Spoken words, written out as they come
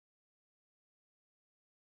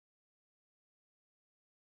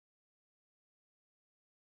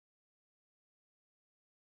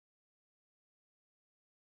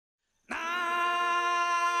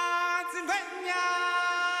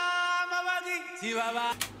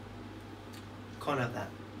Can't have that.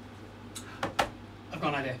 I've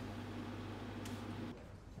got an idea.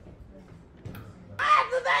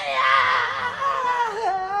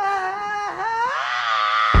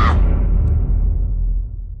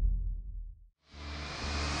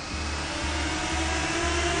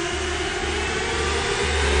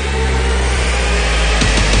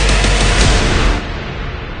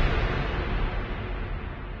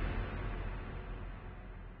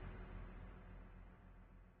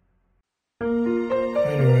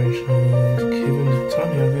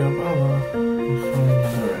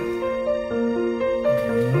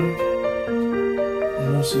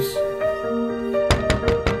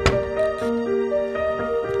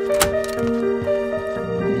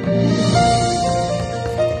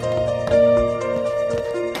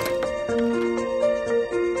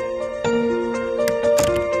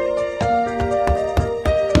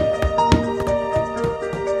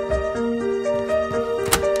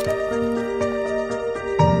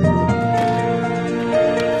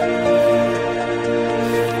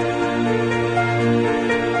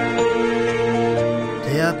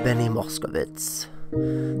 Moskovitz.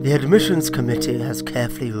 The admissions committee has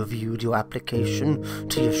carefully reviewed your application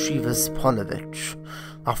to Yeshiva's Ponovich.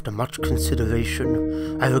 After much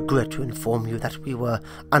consideration, I regret to inform you that we were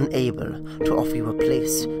unable to offer you a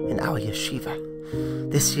place in our yeshiva.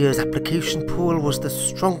 This year's application pool was the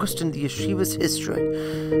strongest in the yeshiva's history.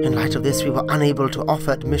 In light of this, we were unable to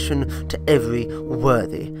offer admission to every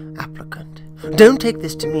worthy applicant. Don't take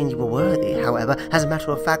this to mean you were worthy, however. As a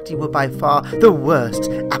matter of fact, you were by far the worst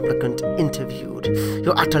applicant interviewed.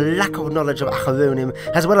 Your utter lack of knowledge of Acharonim,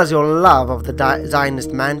 as well as your love of the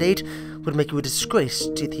Zionist mandate, would make you a disgrace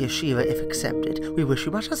to the yeshiva if accepted. We wish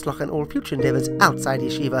you much hatzlacha in all future endeavors outside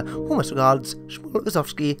yeshiva. Warmest regards, Shmuel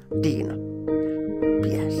Ozovsky, Dean.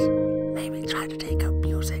 P.S. Maybe try to take up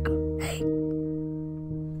music. Hey.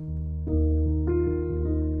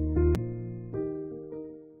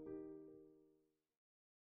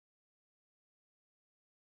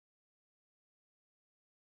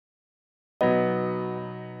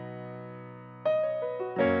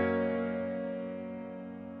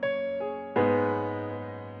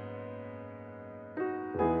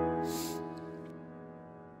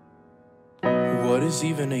 What is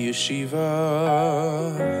even a yeshiva?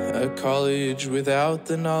 A college without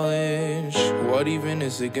the knowledge. What even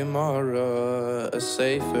is a Gemara? A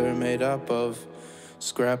Saffer made up of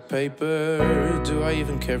scrap paper. Do I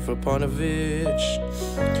even care for Ponovich?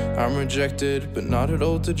 I'm rejected, but not at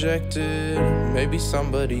all dejected. Maybe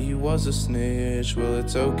somebody was a snitch. Well,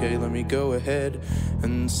 it's okay, let me go ahead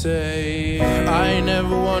and say I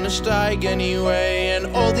never want to strike anyway. And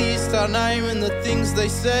all these Tanaim and the things they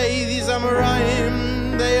say, these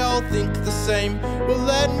Amoraim, they all think the same. Well,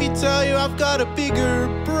 let me tell you, I've got a bigger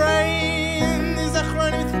brain. These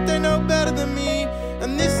Achronim think they know better than me.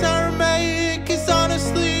 And this Aramaic is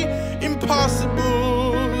honestly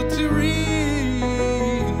impossible to read.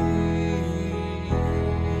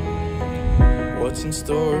 What's in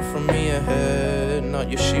store for me ahead? Not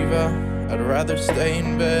yeshiva, I'd rather stay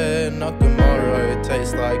in bed. Not Gemara, it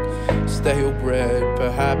tastes like stale bread.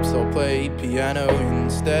 Perhaps I'll play piano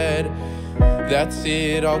instead. That's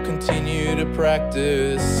it, I'll continue to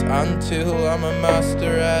practice until I'm a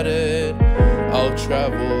master at it. I'll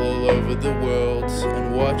travel all over the world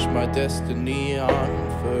and watch my destiny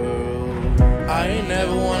unfurl. I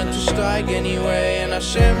never wanted to strike anyway, and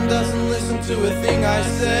Hashem doesn't listen to a thing I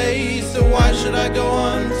say. So why should I go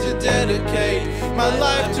on to dedicate my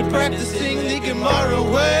life to practicing the Gemara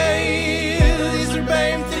way? These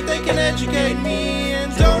Rebbeim think they can educate me.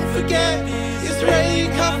 And don't forget, Israeli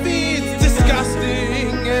coffee, it's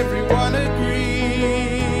disgusting, everyone agrees.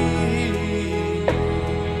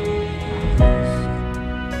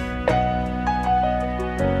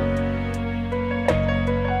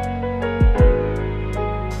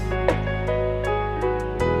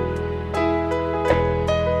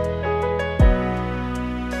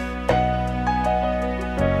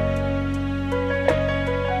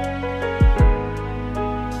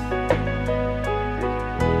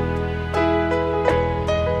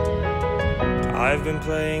 I've been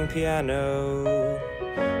playing piano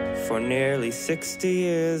for nearly 60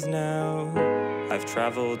 years now. I've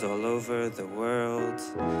traveled all over the world.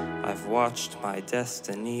 I've watched my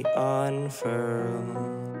destiny unfurl.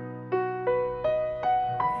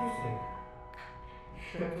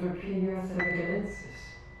 Streptopedia senegalensis.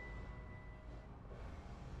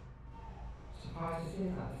 Surprised to see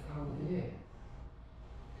that this time of the year.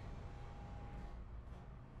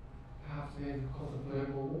 Perhaps maybe because of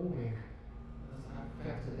global warming has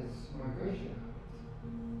affected its migration habits.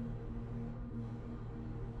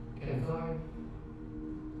 Kenzain.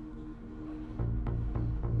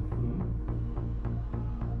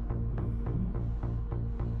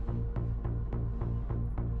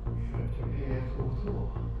 Shpeal Autor.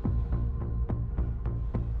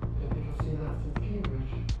 Don't think I've seen that since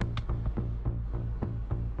Cambridge.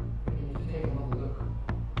 I need to take another look.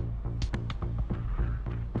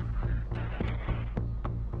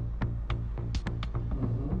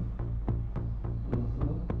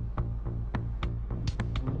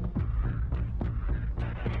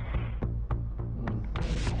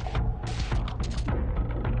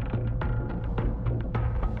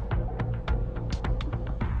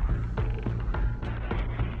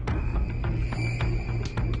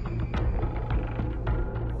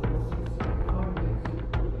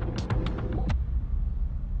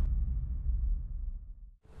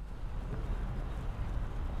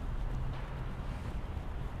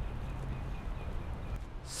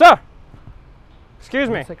 Sir! Excuse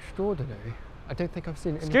me. That's extraordinary. I don't think I've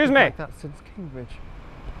seen anything Excuse me. like that since Cambridge.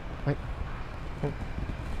 Wait.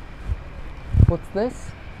 What's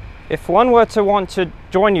this? If one were to want to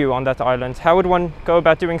join you on that island, how would one go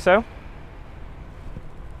about doing so?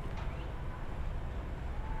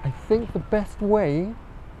 I think the best way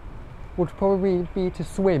would probably be to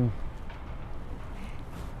swim.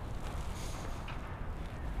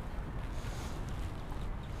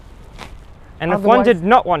 And if one Otherwise- did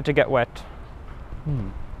not want to get wet?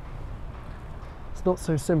 It's not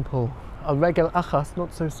so simple. Al regel achas,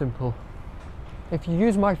 not so simple. If you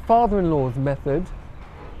use my father-in-law's method,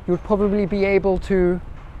 you would probably be able to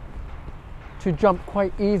jump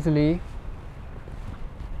quite easily.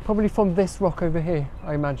 Probably from this rock over here,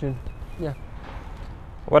 I imagine. Yeah.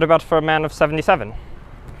 What about for a man of 77?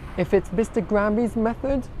 If it's Mr. Granby's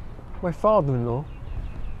method, my father-in-law,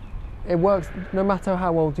 it works no matter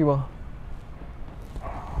how old you are.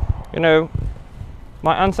 You know,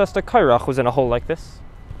 my ancestor Korach was in a hole like this.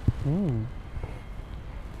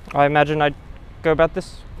 I imagine I'd go about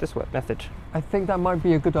this method. I think that might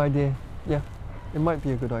be a good idea. Yeah, it might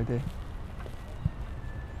be a good idea.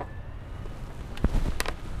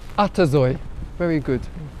 Atazoi, very good.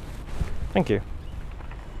 Thank you.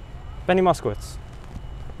 Benny Moskovitz.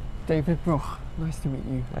 David Broch, nice to meet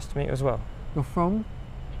you. Nice to meet you as well. You're from?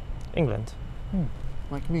 England.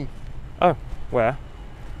 Like me. Oh, where?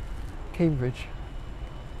 Cambridge.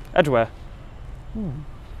 Edgware.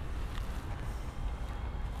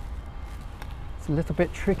 It's a little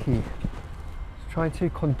bit tricky. Trying to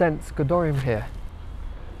condense Godorim here.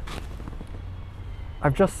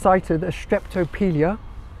 I've just cited a Streptopelia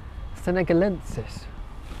senegalensis.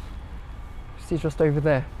 See just over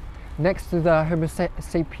there, next to the Homo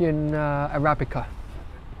sapien arabica.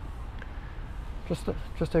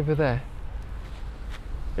 Just over there.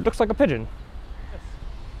 It looks like a pigeon.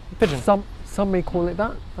 A pigeon. Some may call it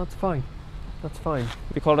that. That's fine. That's fine.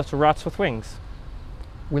 We call it rats with wings.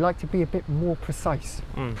 We like to be a bit more precise.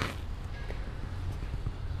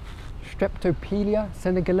 Streptopelia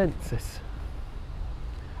senegalensis.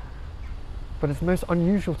 But it's most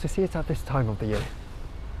unusual to see it at this time of the year.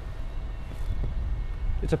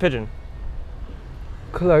 It's a pigeon.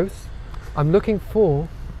 Close. I'm looking for,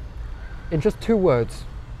 in just 2 words,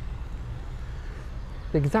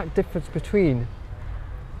 the exact difference between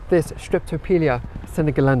this Streptopelia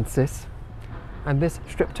senegalensis and this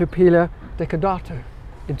Streptopelia decadato.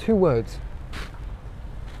 In 2 words.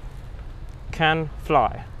 Can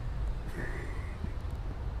fly.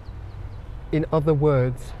 In other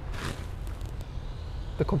words,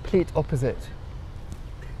 the complete opposite.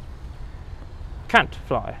 Can't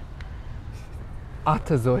fly.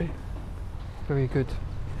 Atazoi. Very good.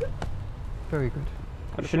 Very good.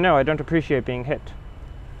 You should know I don't appreciate being hit.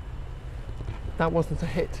 That wasn't a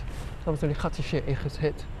hit. That was only Khatishe Ich's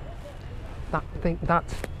hit. That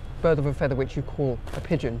bird of a feather, which you call a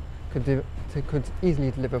pigeon, could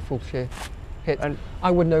easily deliver a full shear hit. And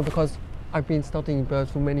I would know because I've been studying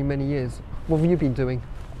birds for many, many years. What have you been doing?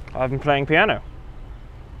 I've been playing piano.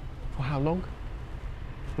 For how long?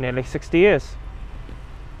 Nearly 60 years.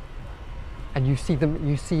 And you see them.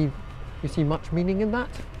 You see much meaning in that?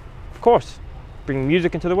 Of course. Bring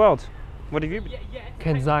music into the world. What have you been?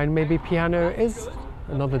 Ken Zion, maybe piano is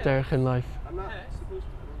another derech in life.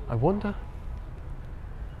 I wonder.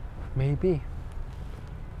 Maybe.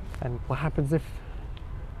 And what happens if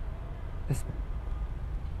this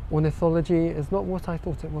ornithology is not what I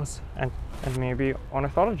thought it was? And maybe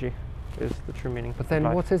ornithology is the true meaning. But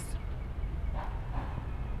then what is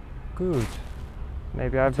good?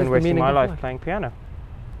 Maybe I've been wasting my life playing piano.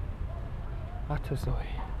 Atazoi.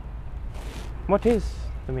 What is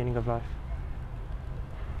the meaning of life?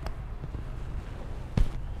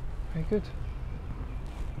 Very good.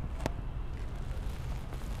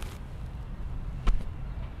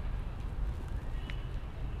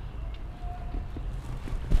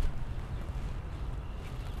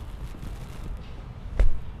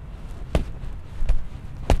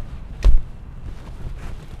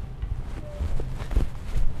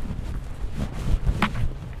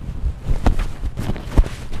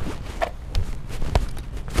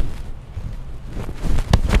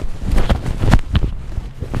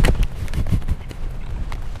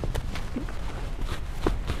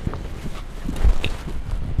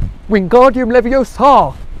 Wingardium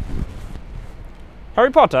Leviosa! Harry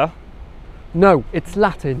Potter? No, it's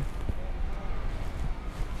Latin.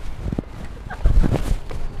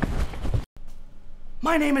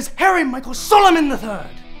 My name is Harry Michael Solomon III,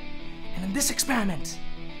 and in this experiment,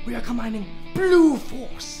 we are combining blue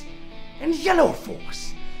force and yellow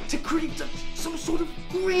force to create some sort of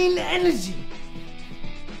green energy.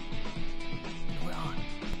 We're on.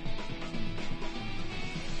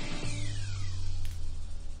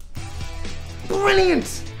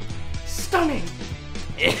 Brilliant! Stunning!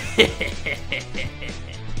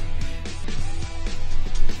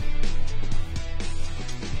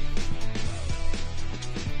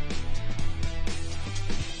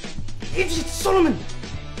 Idiot Solomon!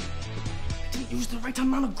 I didn't use the right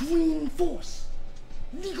amount of green force.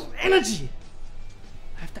 Legal energy.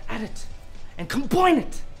 I have to add it and combine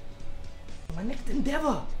it. My next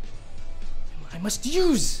endeavor. I must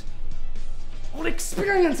use all the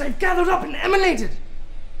experience I've gathered up and emanated.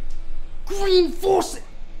 Green force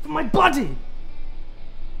from my body.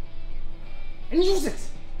 And use it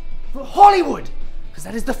for Hollywood. Because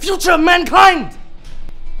that is the future of mankind.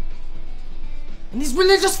 And these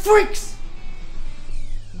religious freaks,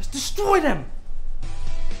 we must destroy them.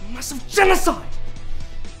 Massive genocide.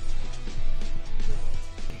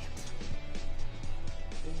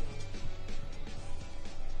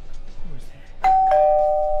 Who is there?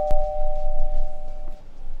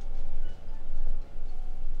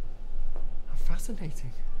 How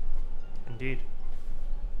fascinating. Indeed.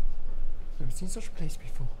 Never seen such a place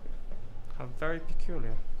before. How very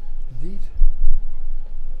peculiar. Indeed.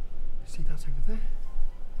 See that over there?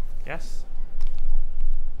 Yes.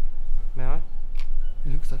 May I?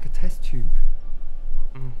 It looks like a test tube.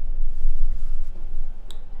 Mm.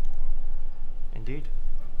 Indeed.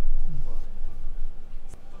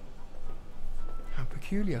 How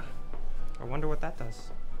peculiar. I wonder what that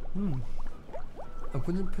does. I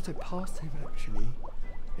wouldn't put it past him actually,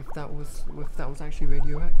 if that was actually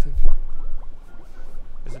radioactive.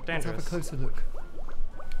 Is it dangerous? Let's have a closer look.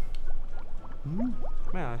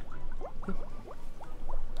 May I?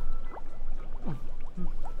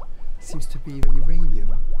 Seems to be the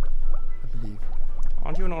uranium, I believe.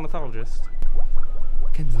 Aren't you an ornithologist?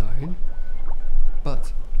 Can sein.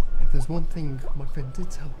 But if there's one thing my friend did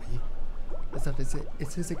tell me, is that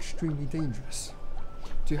it is extremely dangerous.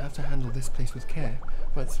 Do have to handle this place with care.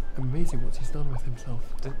 But it's amazing what he's done with himself.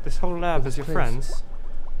 This whole lab is your friends?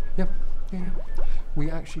 Yep. Yeah. We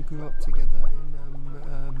actually grew up together in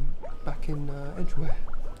back in Edgware.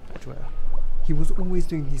 Edgware? He was always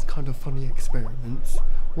doing these kind of funny experiments.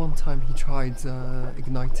 One time he tried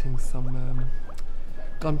igniting some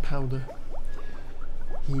gunpowder.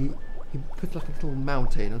 He put like a little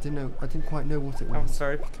mountain. I didn't quite know what it was. Oh,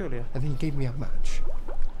 very peculiar. And then he gave me a match.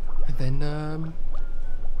 And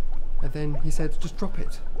then he said, just drop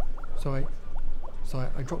it. So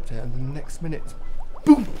I dropped it, and the next minute,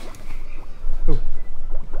 boom! Oh,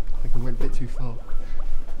 I think I went a bit too far.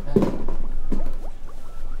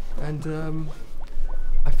 And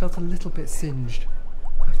I felt a little bit singed,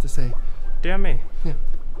 I have to say. Dear me. Yeah.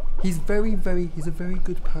 He's a very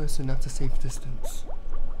good person at a safe distance.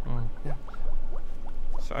 Yeah.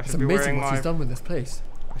 So I should It's be amazing wearing what he's done with this place.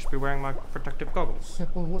 I should be wearing my protective goggles. Yeah,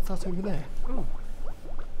 well, what's that over there? Oh.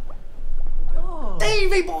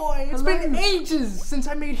 Davey boy, it's been ages since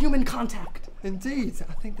I made human contact. Indeed,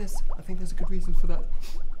 I think there's a good reason for that.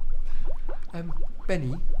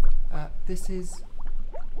 Benny, this is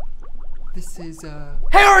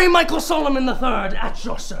Harry Michael Solomon III at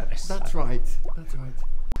your service. That's right.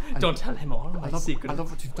 Don't tell him all my secrets. I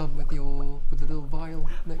love what you've done with the little vial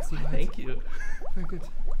next to your head. Thank you. Very good.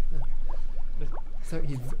 Yeah. So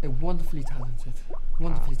he's wonderfully talented.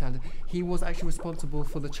 Wonderfully talented. He was actually responsible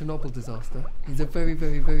for the Chernobyl disaster. He's a very,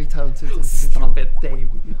 very, very talented individual. Stop it, Dave.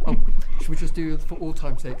 Oh, should we just do it for all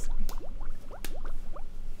time's sakes?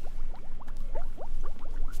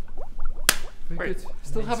 Very good.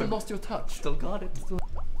 Still haven't lost your touch. Still got it.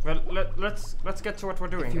 Well, let's get to what we're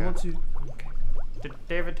doing If you here. want to. Okay. Did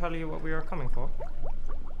David tell you what we are coming for?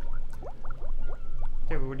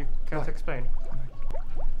 David, would you care to explain?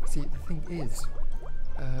 See, the thing is,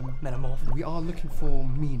 Metamorph. we are looking for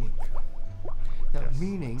meaning. Now, Yes.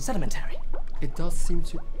 meaning, Sedimentary. it does seem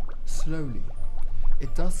to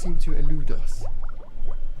elude us.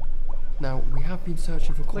 Now, we have been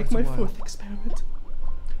searching for quite Like my a while. fourth experiment.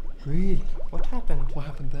 Really? What happened? What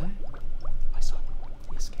happened there? My son,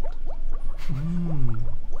 he escaped.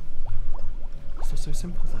 It's not so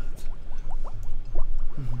simple, that.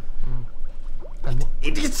 And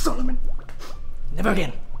Idiot Solomon! Never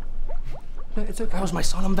again. no, it's okay. That was my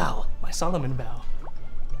solemn vow. My Solomon vow.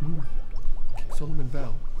 King Solomon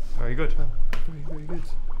Bell. Very good. Well, very, very good.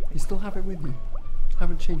 You still have it with you.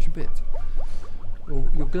 Haven't changed a bit. Well,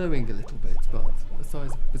 you're glowing a little bit, but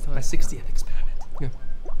besides My 60th experiment.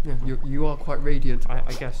 yeah, you are quite radiant.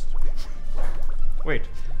 I guessed. Wait,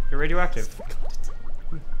 you're radioactive.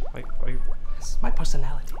 Like, are you? It's my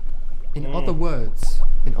personality. In other words,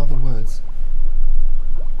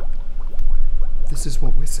 this is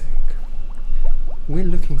what we're saying. We're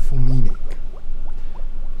looking for meaning.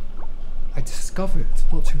 I discovered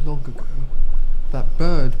not too long ago that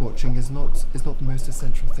bird watching is not the most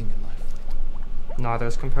essential thing in life. Neither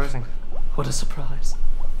is composing. What a surprise.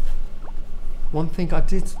 One thing I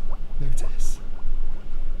did notice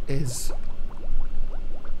is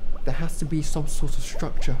there has to be some sort of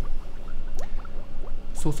structure,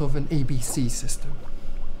 sort of an ABC system.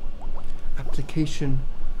 Application,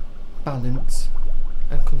 balance,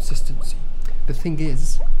 and consistency. The thing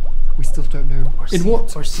is, we still don't know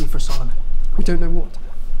what. Or C for Solomon. We don't know what.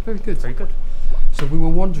 Very good. Very good. So we were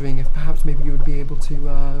wondering if perhaps maybe you would be able to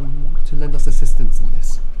lend us assistance in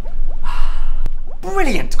this.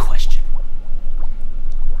 Brilliant question.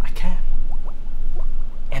 I can.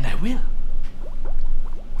 And I will.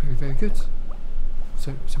 Very, very good.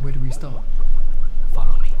 So where do we start?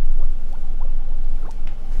 Follow me.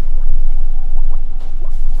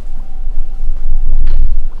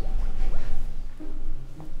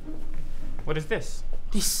 What is this?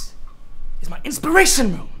 This is my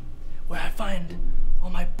inspiration room, where I find all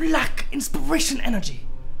my black inspiration energy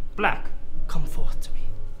Black. come forth to me.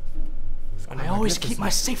 Oh, I always keep my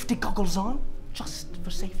safety goggles on, just for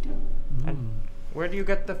safety. And where do you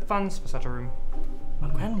get the funds for such a room? My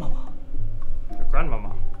grandmama. Your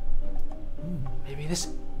grandmama. Maybe this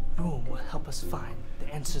room will help us find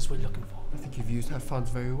the answers we're looking for. I think you've used her funds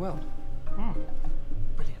very well.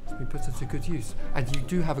 Brilliant. We put it to good use. And you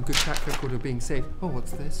do have a good track record of being safe. Oh,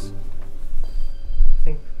 what's this? I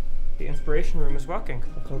think the inspiration room is working.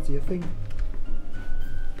 I can't see a thing.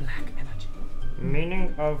 Black energy.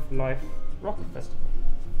 Meaning of life rock festival.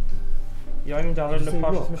 Yom Dalar Did you say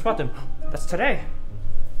le rock? Mishpatim. That's today.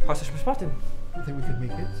 Parshas Mishpatim. I think we could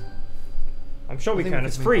make it. I'm sure we I think can. could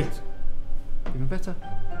It's make free. it. Even better.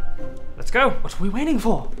 Let's go. What are we waiting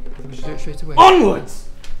for? I think we should do it straight away. Onwards!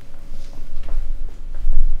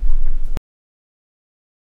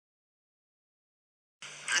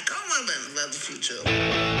 I can't remember about the future.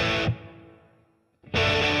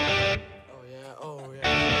 Oh yeah, oh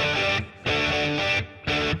yeah.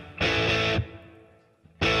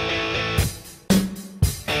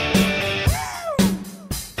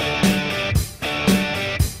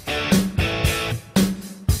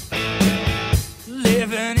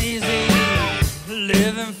 Living easy,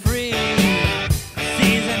 living free.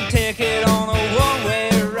 Season ticket on a one-way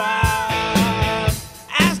ride.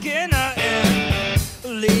 Asking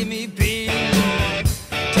nothing, leave me be.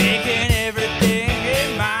 Taking everything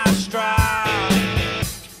in my stride.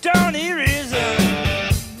 Don't need reason,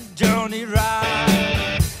 don't need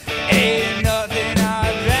right. Ain't nothing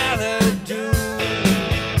I'd rather do.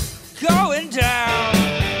 Going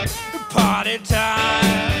down, party time.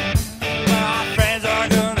 My friends are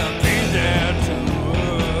gonna be there too.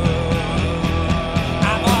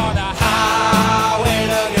 I'm on the highway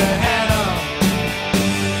to Gehenna.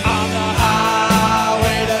 On the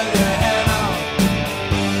highway to Gehenna.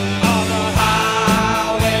 On the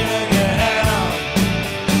highway to Gehenna.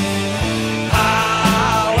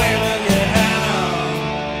 Highway to Gehenna.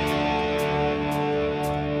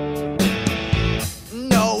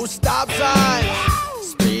 No stop sign,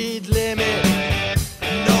 speed limit.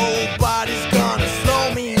 Nobody's gonna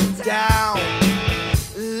slow me down.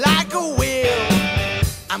 Like a wheel,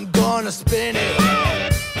 I'm gonna spin it.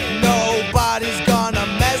 Nobody's gonna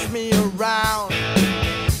mess me around.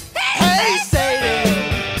 Hey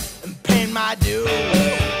Satan, paying my dues.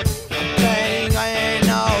 I'm playing in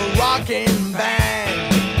a rockin'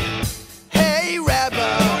 band. Hey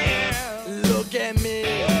rebel, look at me.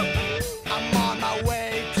 I'm on my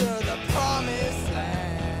way to the promised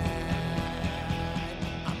land.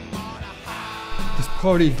 I'm on a high. This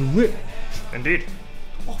party lit. Indeed.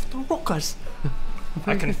 Off the rockers.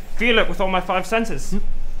 I can feel it with all my 5 senses.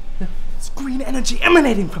 It's green energy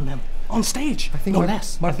emanating from them. On stage. I think no my,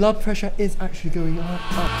 less. my blood pressure is actually going up.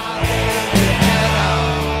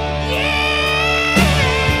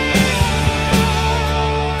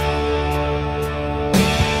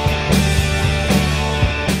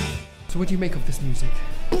 So what do you make of this music?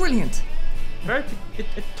 Brilliant. It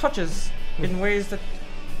touches in ways that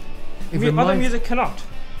It other reminds, music cannot.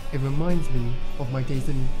 it reminds me of my days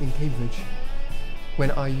in Cambridge,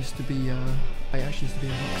 when I used to be, I actually used to be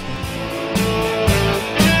a rock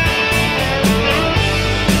star.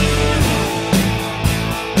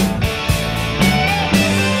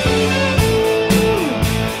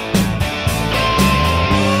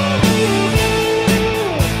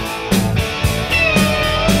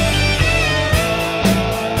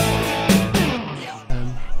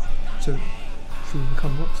 So, should we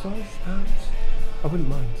become rock stars, perhaps? I wouldn't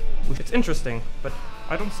mind. It's interesting, but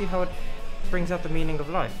I don't see how it brings out the meaning of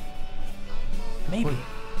life. Maybe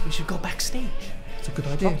we should go backstage. It's a good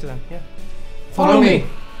idea. Talk to them, yeah. Follow me!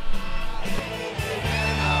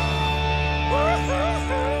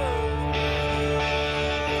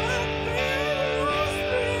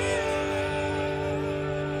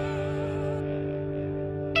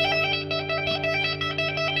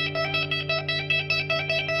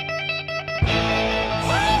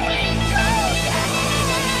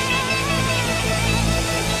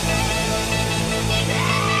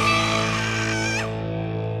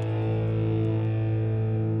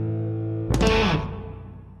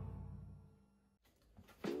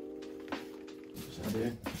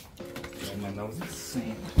 That was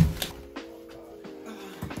insane.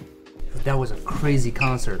 That was a crazy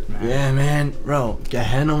concert, man. Yeah, man. Bro,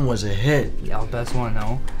 Gehenna was a hit. Yeah, best one,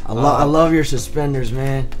 no? I love your suspenders,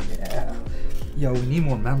 man. Yeah. Yo, we need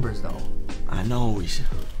more members, though. I know, we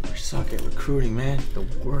suck at recruiting, man. The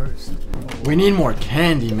worst. We need more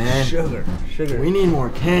candy, man. Sugar. We need more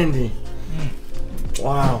candy.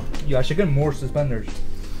 Wow. Yo, I should get more suspenders.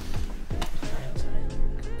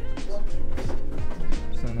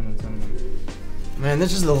 Cinnamon. Man,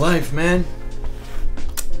 this is the life, man.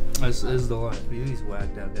 This is the life. These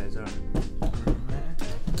whacked out guys are.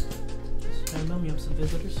 Tenembaum, you have some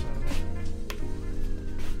visitors?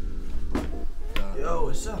 Yo,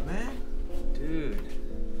 what's up, man? Dude.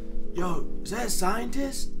 Yo, is that a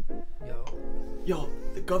scientist? Yo,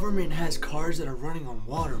 the government has cars that are running on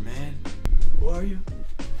water, man. Who are you?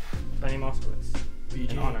 Benny Moskovitz.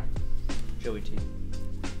 BG. An honor. Joey T.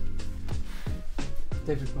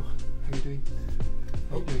 David Broch, how you doing?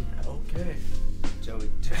 How you doing? Okay. Joey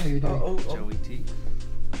T. How you doing? Joey T.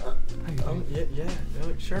 How you doing? Yeah.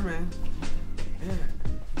 No, sure, man. Yeah.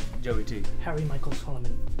 Joey T. Harry Michael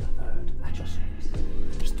Solomon III, at your service.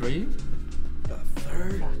 There's 3? The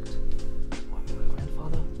third? In fact, my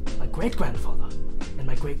grandfather, my great-grandfather, and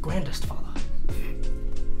my great-grandest father.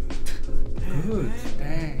 Good.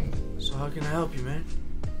 Dang. So how can I help you, man?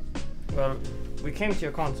 Well, we came to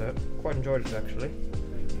your concert, quite enjoyed it actually,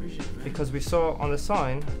 Appreciate it, man. because we saw on the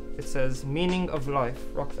sign, it says Meaning of Life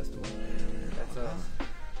Rock Festival. That's us.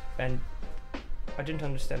 And I didn't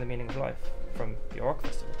understand the meaning of life from your rock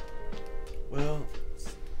festival. Well,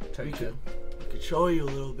 we could show you a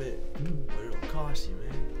little bit, but it'll cost you,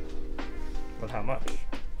 man. Well, how much?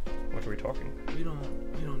 What are we talking? We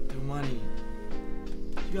don't do money.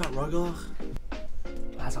 You got Rugelach?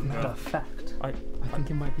 As a matter of fact, I think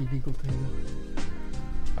it might be legal to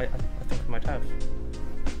I think we might have.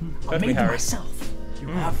 I made them myself. You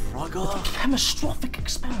have Rugelach? Chemistrophic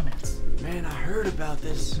experiments. Man, I heard about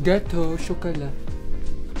this. Gâteau chocolat.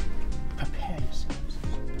 Prepare yourselves.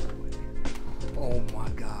 Oh my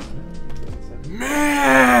god.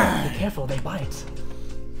 Man! Be careful, they bite.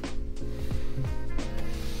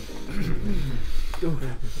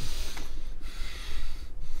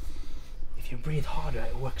 If you breathe harder,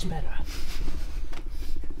 it works better.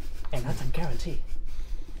 And that's a guarantee.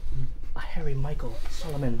 A Harry Michael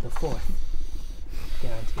Solomon IV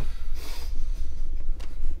guarantee.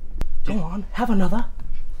 Go on, have another.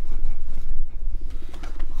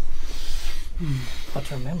 But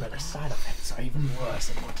remember, the side effects are even worse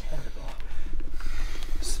and more terrible.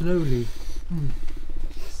 Slowly.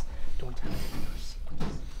 Don't tell anyone your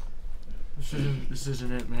secrets. This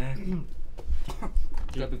isn't it, man.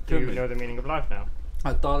 Do you know the meaning of life now?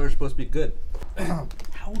 I thought they were supposed to be good.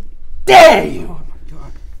 How dare you! Oh my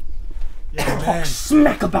god. Yeah, Talk man.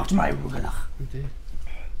 smack about my rugelach.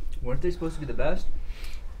 Weren't they supposed to be the best?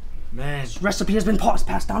 Man, This recipe has been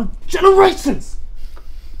passed down generations.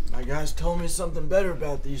 my guys told me something better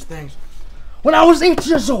about these things. When I was 8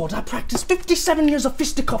 years old, I practiced 57 years of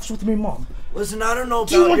fisticuffs with my mom. Listen, I don't know about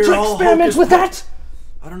Do you want your to whole experiment hocus with that?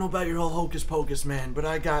 I don't know about your whole hocus pocus, man, but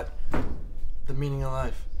I got the meaning of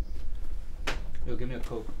life. Yo, give me a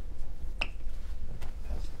Coke.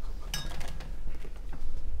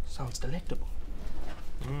 Sounds delectable.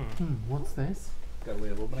 What's this? Got a way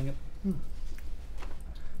of opening it?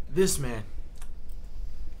 This, man.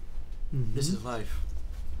 This is life.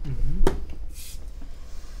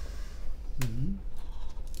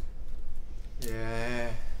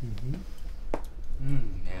 Yeah.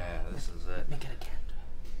 Yeah, this is it. Make it again.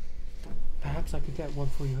 Perhaps I could get one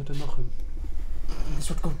for you at Anochem. This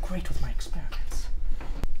would go great with my experiments.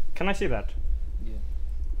 Can I see that? Yeah.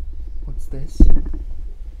 What's this?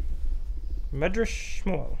 Midrash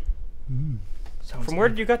Shmuel. Sounds From where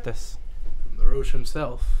good. did you get this? The Rosh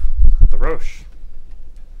himself. The Rosh.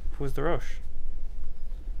 Who's the Rosh?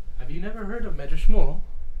 Have you never heard of Midrash Shmuel?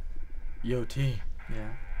 Yo, T. Yeah.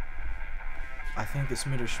 I think this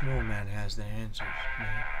Midrash Shmuel man has the answers,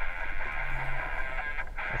 man.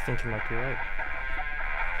 I think you might be right.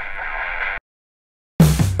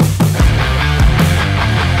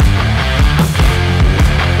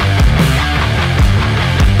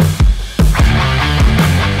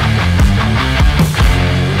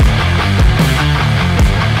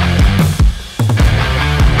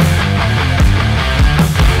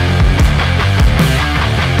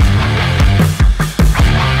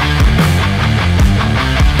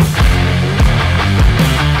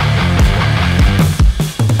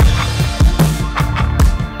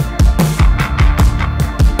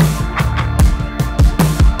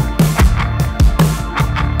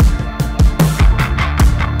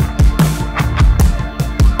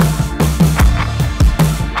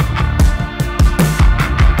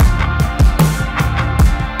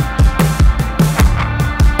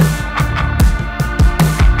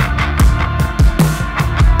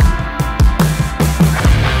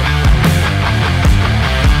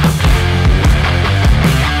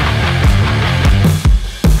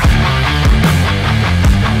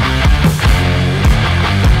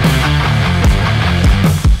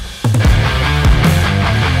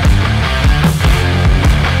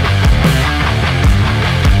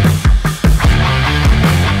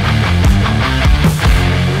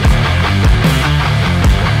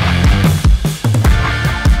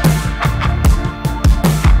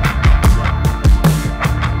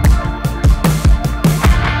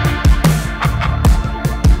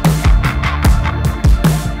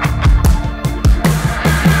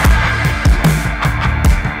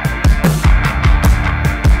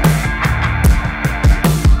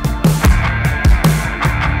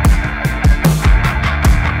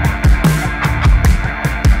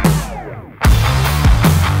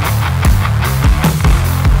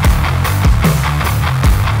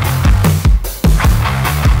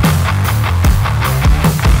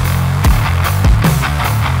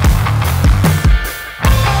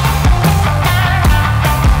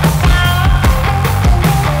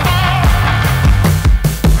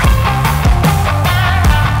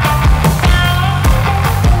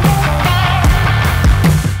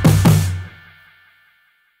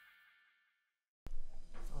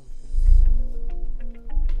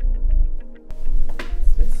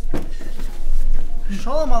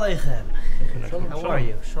 Shalom Aleichem. How are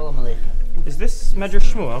you? Shalom Aleichem. Is this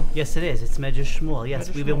Midrash Shmuel? Yes, it is. It's Midrash Shmuel. Yes,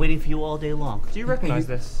 Midrash we've been Shmuel. waiting for you all day long. Do you recognize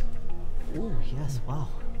this? Oh, yes. Wow.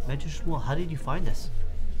 Midrash Shmuel. How did you find us?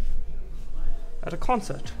 At a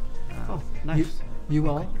concert. Oh, nice. You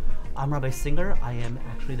are? I'm Rabbi Singer. I am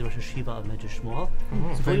actually the Rosh Hashiva of Midrash Shmuel.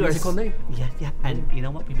 It's a very musical name. Yeah, yeah. And you know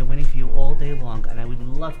what? We've been waiting for you all day long, and I would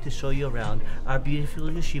love to show you around our beautiful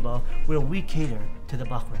yeshiva where we cater to the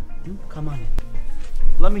Bachrim. Come on in.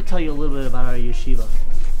 Let me tell you a little bit about our yeshiva.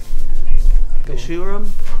 The Shurim,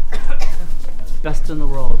 best in the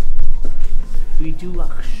world. We do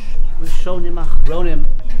Rishonim Achronim.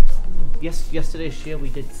 Yesterday's year we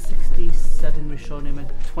did 67 Rishonim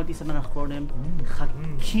and 27 Achronim.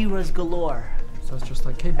 Chakiras galore. So it's just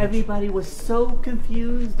like Cambridge. Everybody was so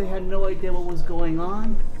confused, they had no idea what was going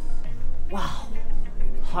on. Wow.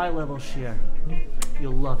 High level shir.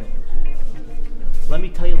 You'll love it. Let me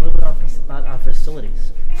tell you a little bit about our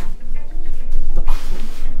facilities. The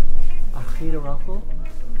Achir Rachel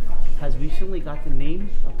has recently got the name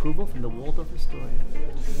approval from the Waldorf Astoria.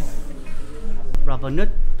 Rabbanut,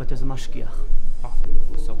 but there's a mashgiach.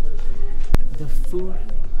 So the food,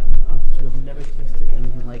 you have never tasted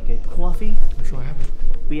anything like it. Coffee. I'm sure I haven't.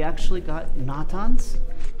 We actually got Natans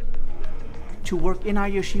to work in our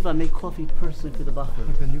yeshiva and make coffee personally for the Bachrim.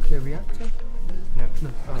 Like the nuclear reactor? No.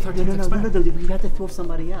 No. We had to throw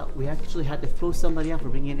somebody out. We actually had to throw somebody out for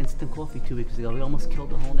bringing in instant coffee 2 weeks ago. We almost killed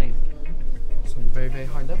the whole name. So very, very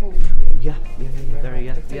high level. Yeah.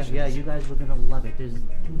 You guys were gonna love it. There's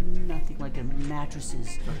nothing like it.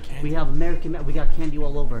 Mattresses. We have American. We got candy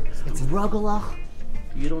all over. It's rugelach.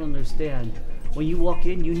 You don't understand. When you walk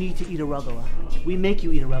in, you need to eat a rugelach. We make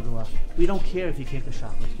you eat a rugelach. We don't care if you cake the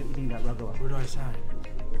chocolates. You're eating that rugelach. Where do I sign?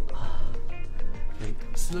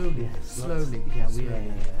 Slowly. Yeah.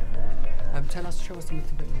 Tell us, show us a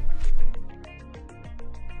little bit more.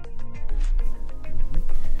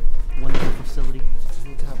 Wonderful facility.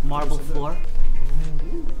 Marble floor.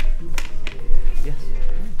 Yes.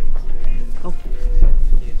 Oh.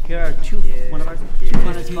 Here are one of our two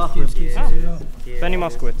funnest Bachrim. Benny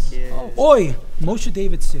Moskovitz. Oi, Moshe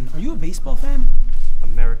Davidson. Are you a baseball fan?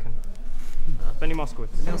 American. Benny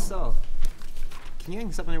Moskovitz. Now, so, can you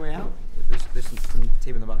hang something on your way out? There's some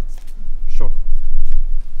tape in the box. Sure.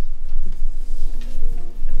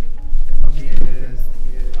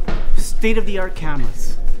 State-of-the-art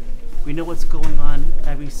cameras. We know what's going on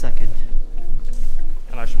every second.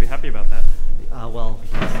 And I should be happy about that. Well,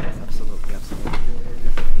 yes, absolutely.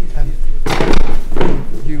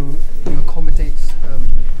 You accommodate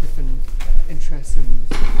different interests and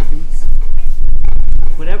hobbies?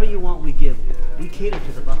 Whatever you want, we give. We cater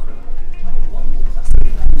to the Bachram.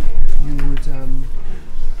 You would,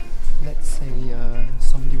 let's say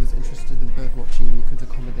somebody was interested in bird watching, you could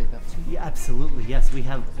accommodate that too? Yeah, absolutely, yes. We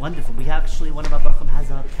have wonderful. We actually, one of our Bachram has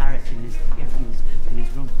a parrot in his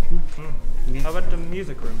room. How about the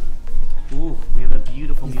music room? Ooh, we have a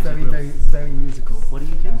beautiful music room. Very musical. What do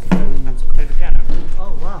you do? Very musical. Play the piano.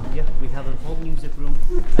 Oh wow, yeah, we have a whole music room.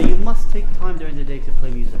 You must take time during the day to play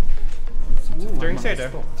music. During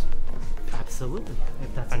Seder? Absolutely.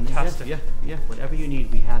 If that's fantastic. Yeah, whatever you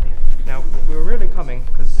need, we have here. Now, we were really coming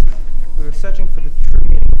because we were searching for the true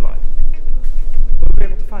meaning of life. Will we be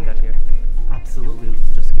able to find that here? Absolutely.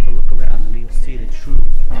 Just keep a look around and you'll see the true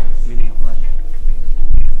meaning of life.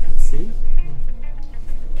 Let's see.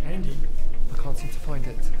 Candy. I can't seem to find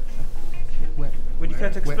it. Would you care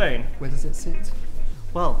to explain? Where does it sit?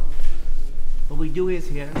 Well, what we do is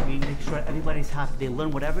here, we make sure everybody's happy. They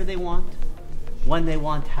learn whatever they want, when they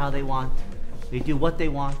want, how they want. They do what they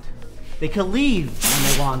want. They can leave when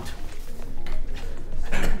they want.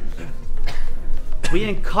 We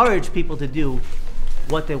encourage people to do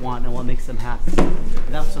what they want and what makes them happy. And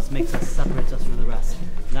that's what makes us separate us from the rest.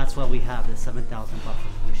 And that's why we have the 7,000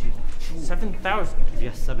 Bachram yeshiva. 7,000?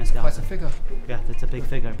 Yes, 7,000. Quite a figure. Yeah, that's a big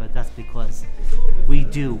figure, but that's because we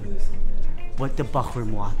do what the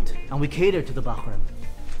Bachram want. And we cater to the Bachram.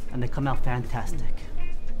 And they come out fantastic.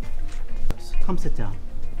 Come sit down.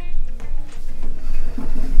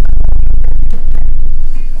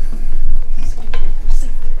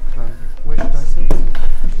 Where should I sit?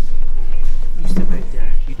 You sit right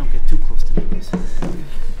there. You don't get too close to me, please.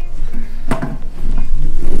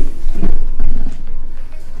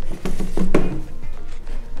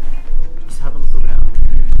 Just have a look around.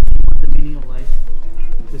 The meaning of life,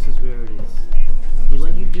 this is where it is. We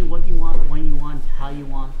let you do what you want, when you want, how you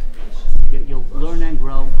want. You'll learn and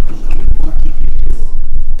grow. We won't keep you too long.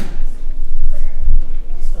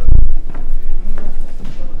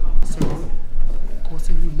 So, what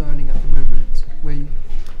are you learning at the moment?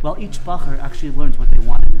 Well, each Bacher actually learns what they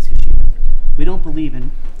want in this yeshiva. We don't believe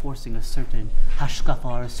in forcing a certain hashkafa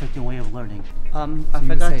or a certain way of learning. I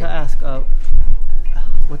forgot to ask,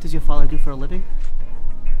 what does your father do for a living?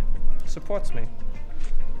 Supports me.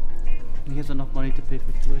 He has enough money to pay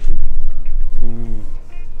for tuition?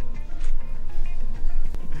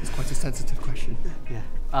 It's quite a sensitive question. Yeah.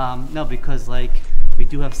 No, because we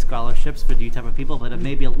do have scholarships for the type of people, but it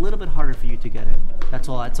may be a little bit harder for you to get it. That's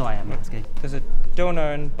all I am asking. There's a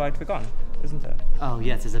donor in Beit Vegan, isn't there? Oh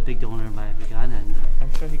yes, there's a big donor in Beit Vegan, and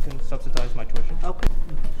I'm sure he can subsidize my tuition. Okay.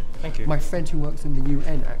 Thank you. My friend who works in the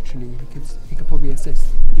UN actually, he could probably assist.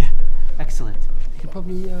 Yeah. Excellent. You could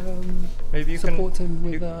probably maybe you support him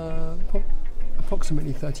with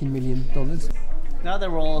approximately $13 million. Now that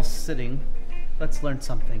we're all sitting, let's learn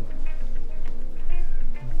something.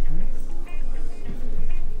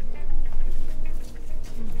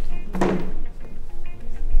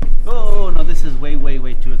 Oh no, this is way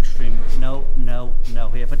too extreme. No.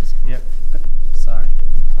 Here, put this here. Sorry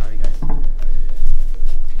guys.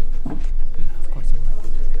 Of course.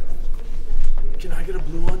 Can I get a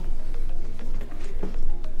blue one?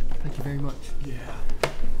 Thank you very much. Yeah.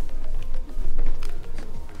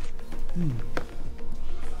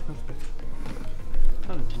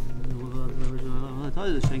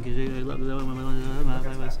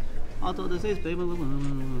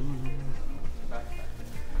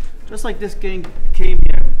 Just like this gang came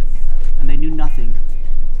here and they knew nothing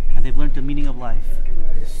and they've learned the meaning of life,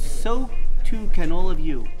 so too can all of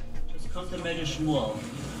you. Just come to Midrash Shmuel.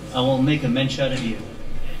 I will make a mensch out of you.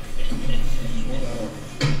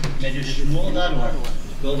 MidrashShmuel.org.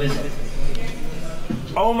 Go visit.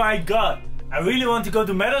 Oh my god! I really want to go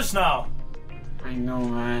to Meadows now! I know,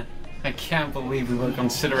 man. I can't believe we were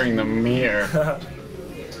considering the Meir.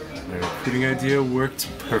 My recruiting idea worked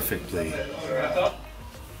perfectly.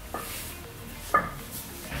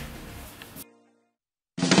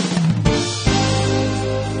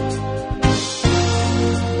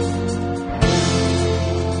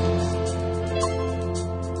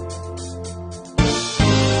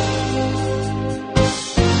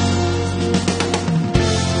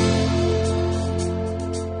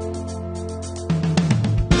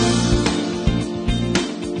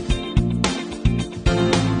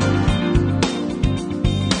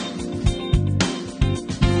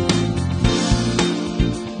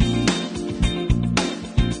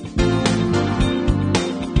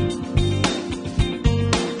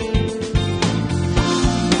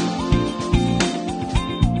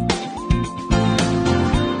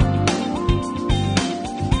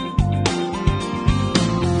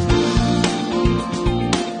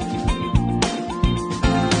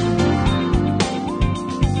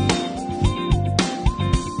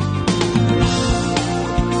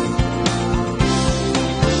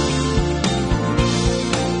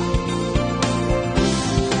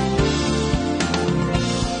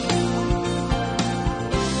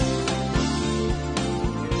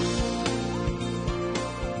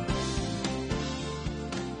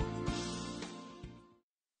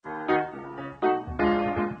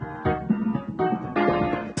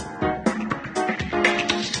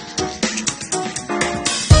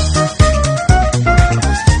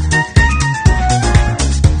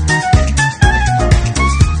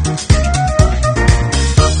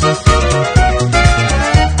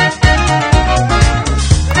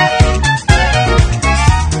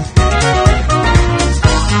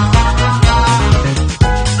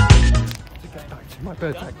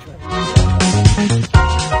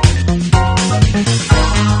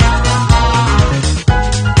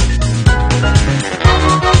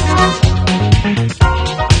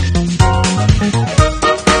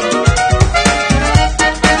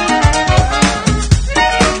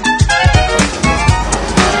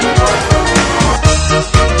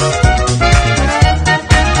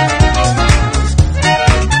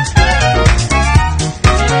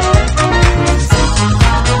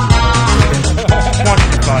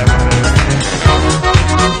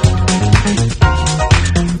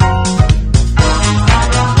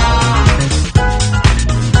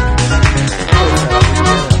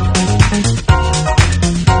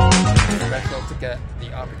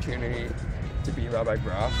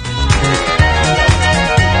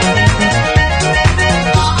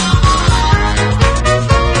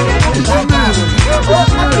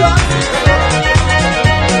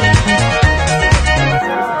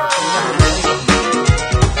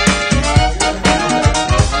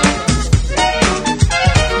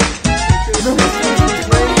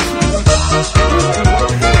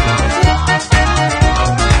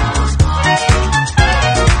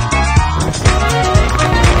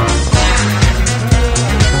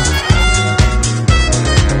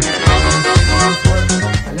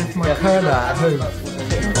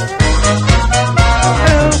 Shpeal.